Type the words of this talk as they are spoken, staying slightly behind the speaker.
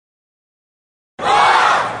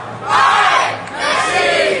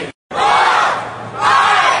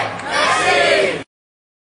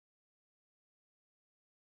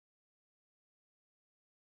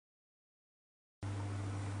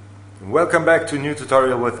Welcome back to a new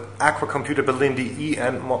tutorial with aquacomputer Berlin DE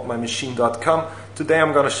and modmymachine.com. Today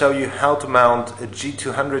I'm going to show you how to mount a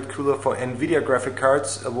G200 cooler for Nvidia graphic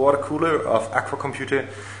cards, a water cooler of aquacomputer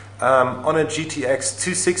on a GTX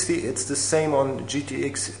 260. It's the same on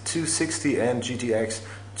GTX 260 and GTX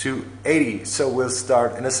 280. So we'll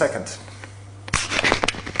start in a second.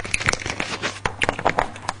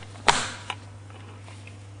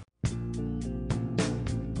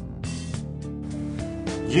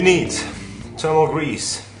 You need thermal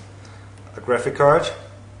grease, a graphic card,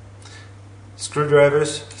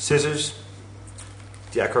 screwdrivers, scissors,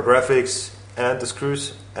 the aquagrafx and the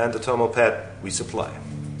screws and the thermal pad we supply.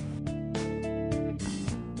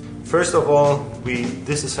 First of all, we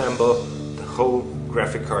disassemble the whole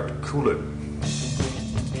graphic card cooler.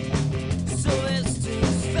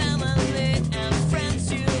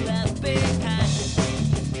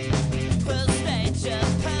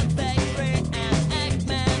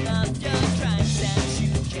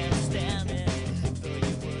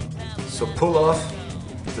 So pull off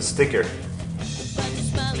the sticker.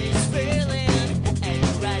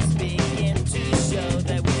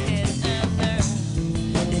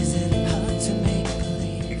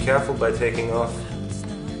 Be careful by taking off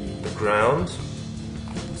the ground.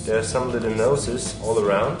 There are some little noses all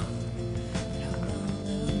around.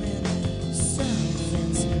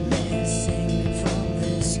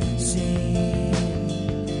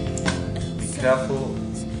 Be careful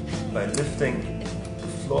by lifting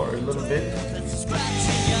a little bit.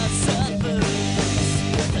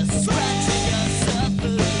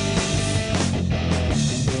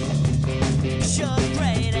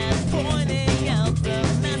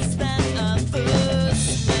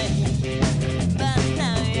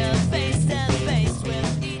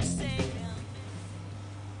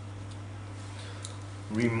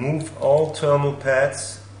 Remove all thermal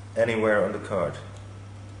pads anywhere on the card.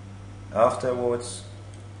 Afterwards,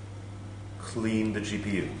 clean the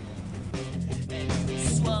GPU.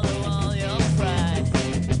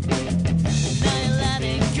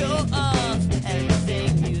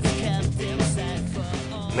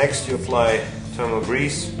 Next you apply thermal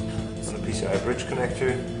grease on the PCI bridge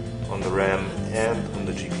connector, on the RAM and on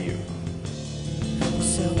the GPU.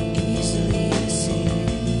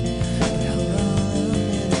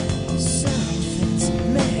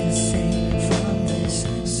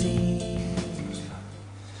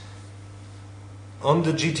 On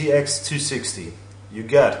the GTX 260 you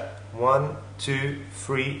got 1, 2,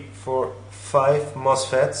 3, 4, 5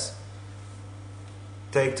 MOSFETs.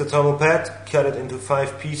 Take the thermal pad, cut it into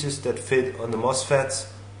 5 pieces that fit on the MOSFETs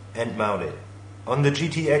and mount it. On the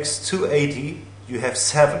GTX 280 you have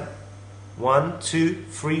 7. 1, 2,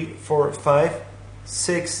 3, 4, 5,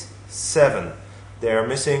 6, 7. They are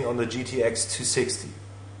missing on the GTX 260.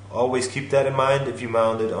 Always keep that in mind if you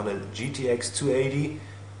mount it on a GTX 280.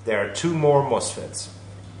 There are 2 more MOSFETs.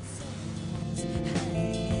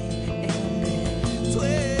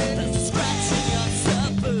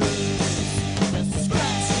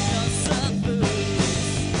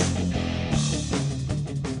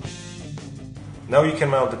 Now you can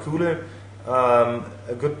mount the cooler.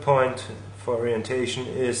 A good point for orientation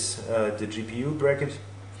is the GPU bracket.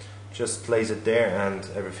 Just place it there and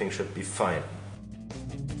everything should be fine.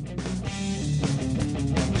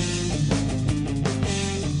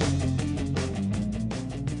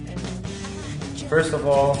 First of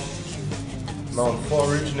all, mount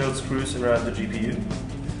 4 original screws around the GPU.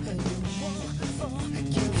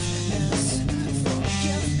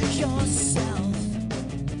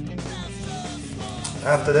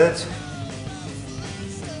 After that,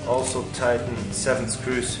 also tighten 7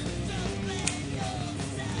 screws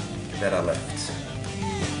that are left.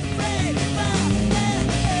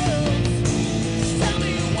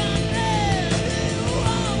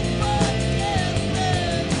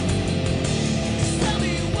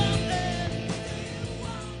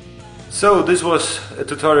 So this was a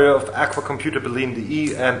tutorial of aquacomputer Berlin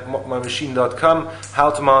DE and modmymachine.com,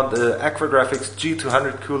 how to mount the aquagrafx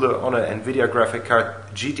G200 cooler on an Nvidia graphic card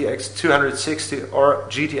GTX 260 or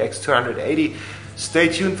GTX 280. Stay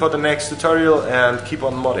tuned for the next tutorial and keep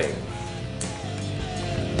on modding.